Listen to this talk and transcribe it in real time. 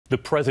The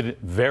president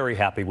very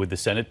happy with the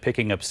Senate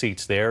picking up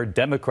seats there.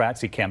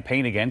 Democrats he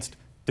campaigned against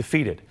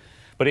defeated.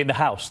 But in the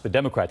House, the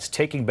Democrats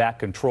taking back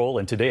control,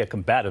 and today a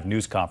combative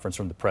news conference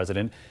from the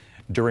president,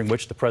 during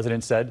which the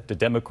president said to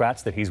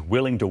Democrats that he's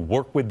willing to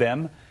work with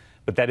them,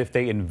 but that if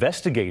they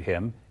investigate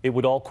him, it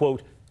would all,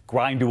 quote,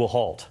 grind to a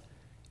halt.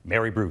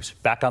 Mary Bruce,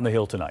 back on the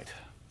Hill tonight.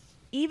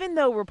 Even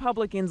though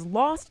Republicans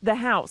lost the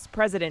House,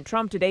 President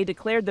Trump today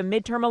declared the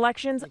midterm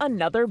elections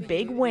another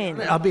big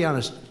win. I'll be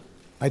honest,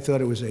 I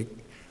thought it was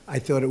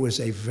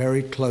a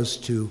very close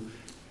to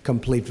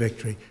complete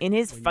victory. In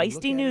his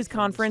feisty news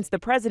conference, the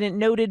president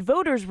noted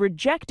voters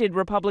rejected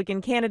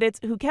Republican candidates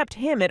who kept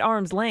him at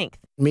arm's length.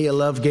 Mia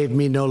Love gave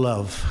me no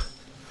love,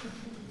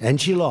 and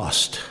she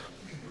lost.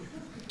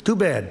 Too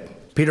bad.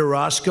 Peter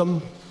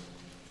Roscom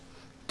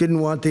didn't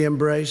want the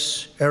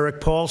embrace.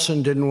 Eric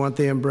Paulson didn't want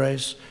the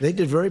embrace. They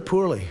did very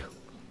poorly.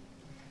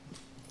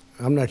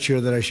 I'm not sure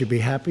that I should be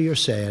happy or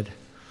sad,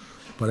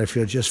 but I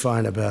feel just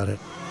fine about it.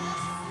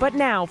 But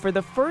now, for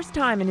the first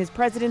time in his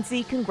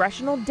presidency,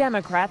 congressional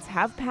Democrats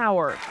have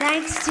power.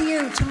 Thanks to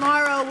you,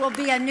 tomorrow will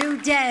be a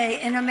new day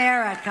in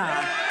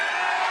America.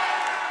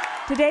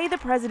 Today, the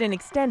president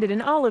extended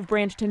an olive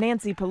branch to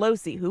Nancy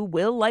Pelosi, who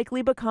will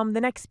likely become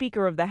the next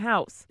Speaker of the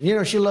House. You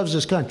know, she loves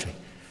this country,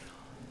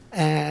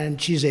 and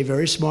she's a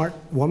very smart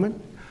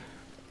woman.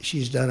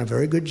 She's done a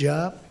very good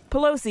job.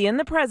 Pelosi and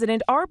the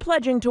president are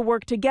pledging to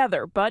work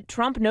together, but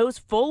Trump knows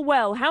full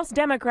well House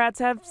Democrats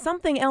have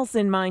something else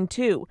in mind,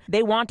 too.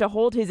 They want to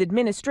hold his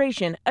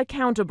administration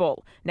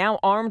accountable. Now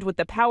armed with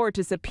the power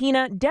to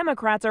subpoena,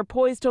 Democrats are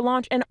poised to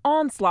launch an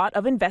onslaught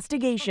of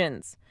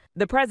investigations.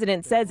 The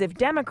president says if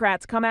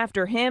Democrats come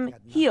after him,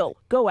 he'll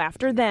go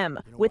after them,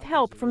 with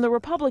help from the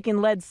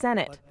Republican-led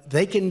Senate.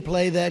 They can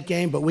play that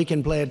game, but we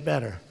can play it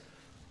better,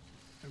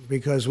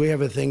 because we have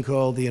a thing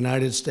called the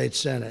United States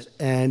Senate,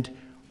 and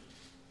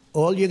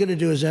all you're going to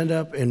do is end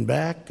up in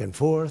back and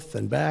forth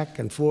and back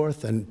and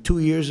forth, and 2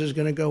 years is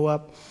going to go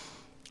up,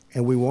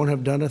 and we won't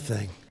have done a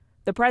thing.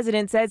 The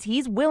president says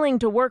he's willing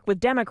to work with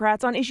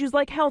Democrats on issues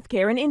like health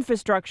care and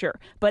infrastructure,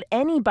 but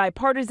any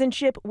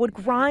bipartisanship would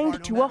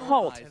grind to a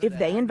halt if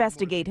they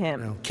investigate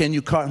him. Can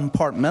you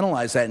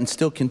compartmentalize that and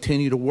still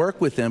continue to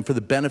work with them for the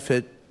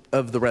benefit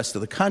of the rest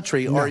of the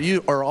country,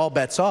 No. or are all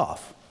bets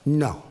off?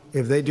 No.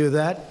 If they do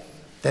that,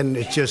 then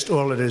it's just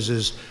all it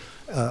is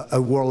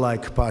a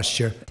warlike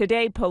posture.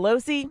 Today,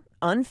 Pelosi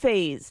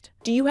unfazed.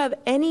 Do you have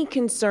any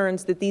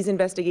concerns that these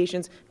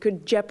investigations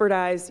could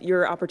jeopardize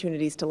your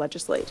opportunities to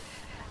legislate?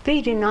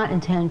 We do not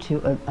intend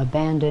to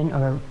abandon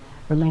or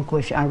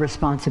relinquish our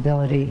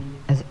responsibility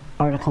as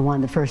Article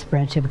 1, the first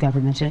branch of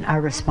government, and our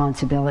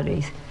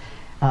responsibilities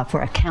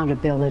for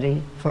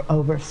accountability, for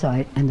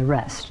oversight, and the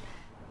rest.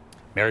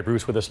 Mary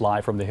Bruce with us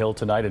live from the Hill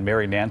tonight. And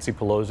Mary, Nancy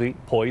Pelosi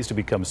poised to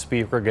become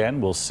Speaker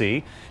again. We'll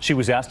see. She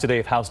was asked today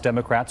if House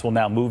Democrats will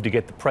now move to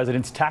get the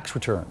president's tax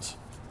returns.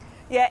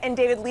 Yeah, and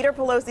David, Leader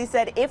Pelosi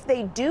said if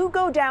they do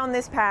go down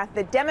this path,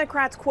 the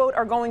Democrats, quote,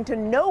 are going to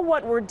know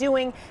what we're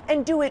doing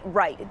and do it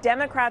right.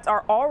 Democrats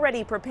are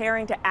already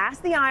preparing to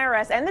ask the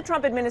IRS and the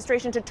Trump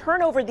administration to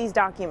turn over these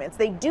documents.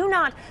 They do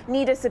not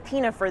need a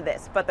subpoena for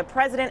this, but the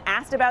president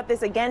asked about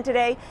this again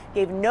today,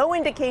 gave no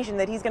indication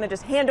that he's going to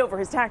just hand over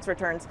his tax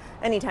returns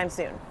anytime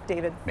soon.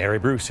 David. Mary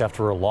Bruce,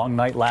 after a long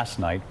night last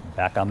night,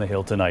 back on the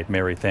Hill tonight.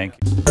 Mary, thank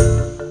you.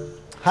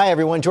 Hi,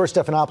 everyone. George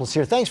Stephanopoulos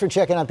here. Thanks for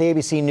checking out the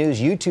ABC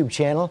News YouTube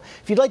channel.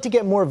 If you'd like to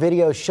get more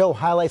videos, show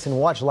highlights, and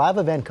watch live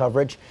event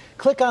coverage,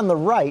 click on the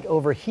right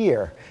over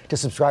here to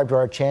subscribe to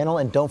our channel.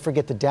 And don't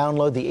forget to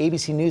download the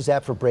ABC News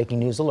app for breaking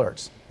news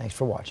alerts. Thanks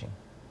for watching.